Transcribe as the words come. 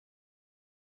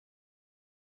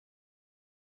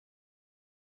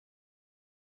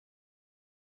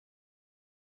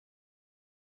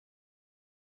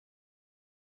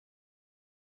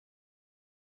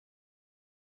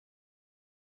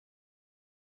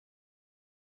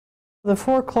The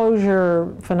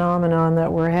foreclosure phenomenon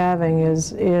that we're having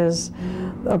is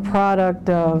a product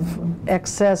of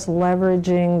excess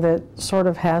leveraging that sort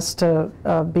of has to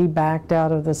be backed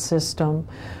out of the system.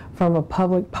 From a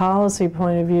public policy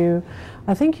point of view,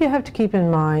 I think you have to keep in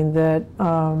mind that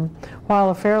while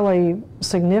a fairly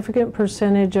significant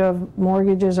percentage of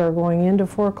mortgages are going into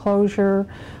foreclosure,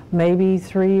 maybe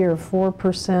 3 or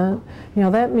 4%,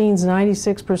 that means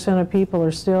 96% of people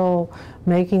are still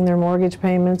making their mortgage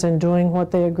payments and doing what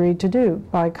they agreed to do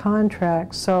by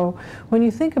contract. So when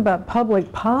you think about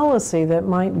public policy that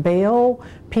might bail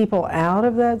people out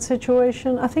of that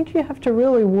situation, I think you have to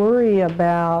really worry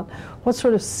about what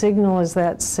sort of signal is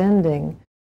that sending.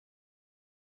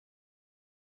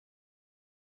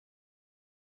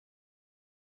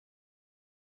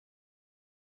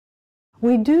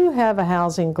 We do have a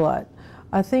housing glut.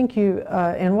 I think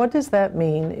and what does that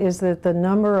mean is that the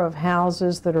number of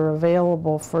houses that are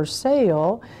available for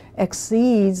sale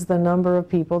exceeds the number of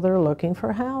people that are looking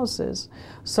for houses.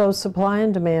 So supply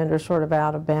and demand are sort of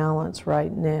out of balance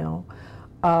right now.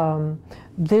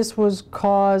 This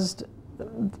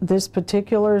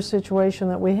particular situation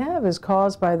that we have is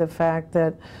caused by the fact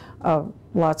that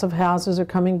lots of houses are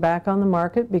coming back on the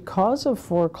market because of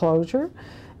foreclosure.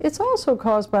 It's also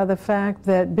caused by the fact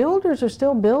that builders are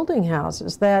still building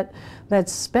houses. That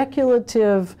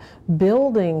speculative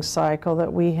building cycle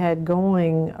that we had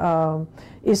going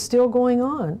is still going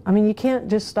on. I mean, you can't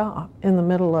just stop in the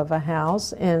middle of a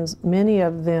house, and many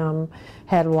of them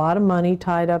had a lot of money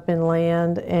tied up in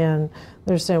land, and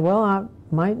they're saying, well, I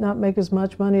might not make as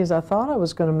much money as I thought I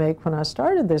was going to make when I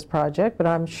started this project, but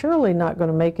I'm surely not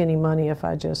going to make any money if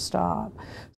I just stop.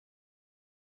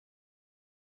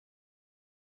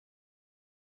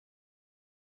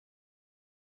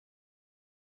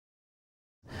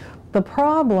 The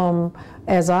problem,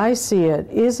 as I see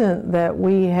it, isn't that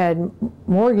we had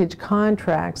mortgage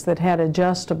contracts that had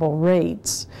adjustable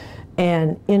rates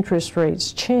and interest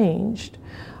rates changed.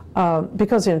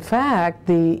 Because in fact,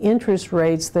 the interest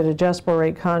rates that adjustable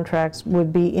rate contracts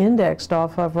would be indexed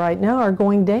off of right now are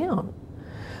going down.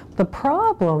 The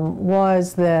problem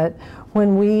was that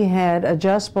when we had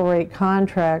adjustable rate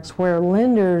contracts where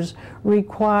lenders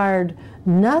required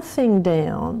nothing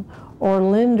down, or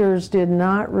lenders did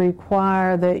not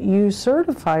require that you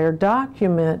certify or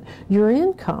document your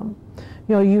income.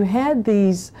 You had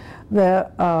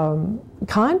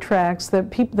contracts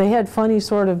that they had funny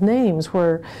sort of names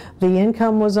where the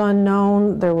income was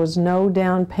unknown, there was no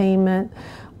down payment,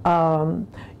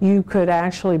 you could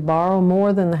actually borrow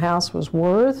more than the house was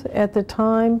worth at the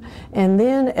time, and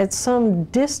then at some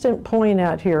distant point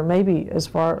out here, maybe as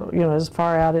far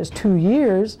out as 2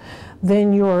 years,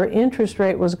 then your interest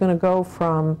rate was going to go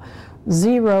from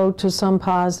 0 to some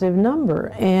positive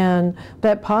number, and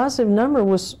that positive number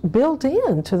was built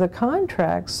into the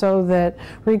contract so that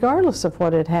regardless of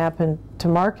what had happened to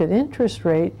market interest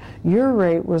rate, your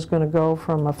rate was going to go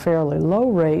from a fairly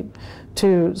low rate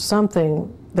to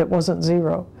something that wasn't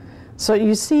 0. So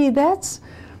you see,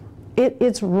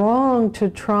 it's wrong to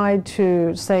try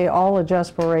to say all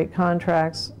adjustable rate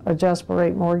contracts, adjustable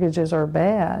rate mortgages are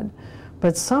bad,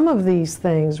 but some of these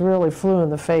things really flew in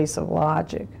the face of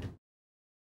logic.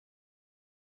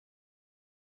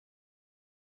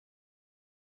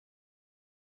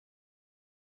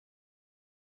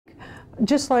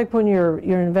 Just like when you're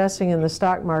investing in the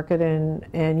stock market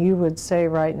and you would say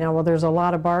right now, well, there's a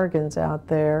lot of bargains out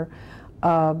there,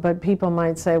 but people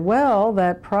might say, well,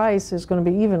 that price is going to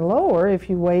be even lower if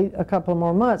you wait a couple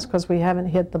more months because we haven't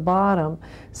hit the bottom.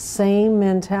 Same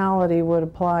mentality would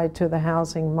apply to the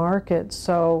housing market.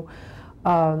 So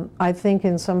I think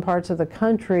in some parts of the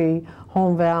country,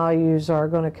 home values are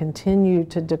going to continue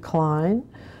to decline.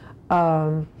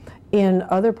 In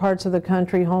other parts of the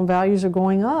country, home values are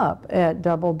going up at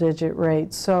double-digit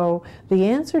rates. So the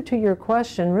answer to your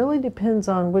question really depends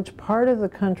on which part of the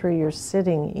country you're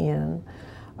sitting in.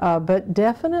 But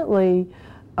definitely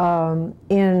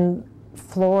in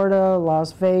Florida,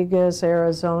 Las Vegas,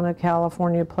 Arizona,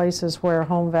 California, places where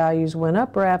home values went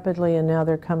up rapidly and now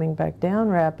they're coming back down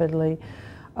rapidly,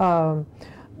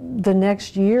 the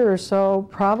next year or so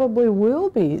probably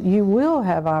you will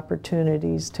have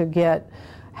opportunities to get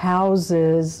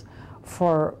houses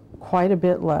for quite a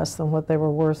bit less than what they were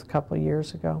worth a couple of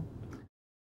years ago.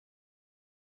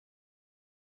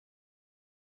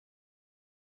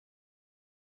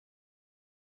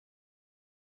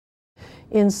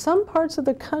 In some parts of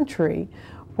the country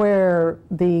where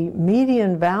the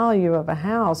median value of a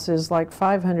house is like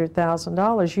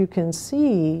 $500,000, you can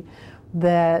see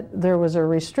that there was a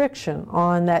restriction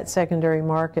on that secondary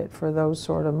market for those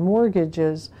sort of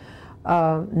mortgages.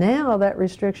 Now that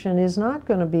restriction is not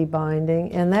going to be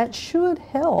binding, and that should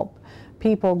help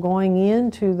people going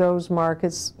into those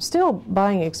markets, still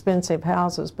buying expensive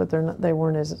houses, but they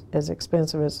weren't as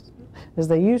expensive as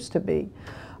they used to be.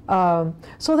 So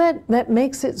that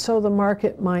makes it so the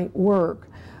market might work.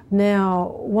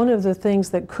 Now, one of the things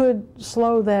that could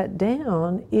slow that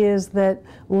down is that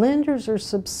lenders are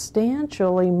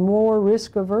substantially more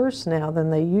risk averse now than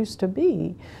they used to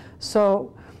be.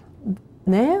 So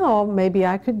now maybe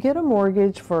I could get a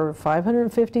mortgage for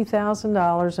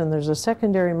 $550,000 and there's a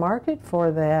secondary market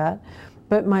for that,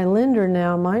 but my lender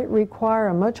now might require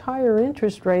a much higher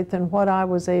interest rate than what I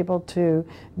was able to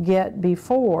get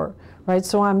before, right?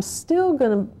 So I'm still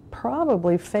going to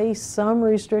probably face some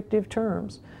restrictive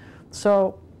terms.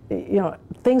 So,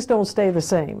 things don't stay the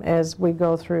same as we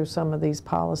go through some of these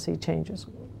policy changes.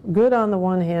 Good on the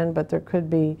one hand, but there could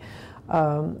be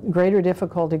greater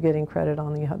difficulty getting credit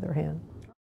on the other hand.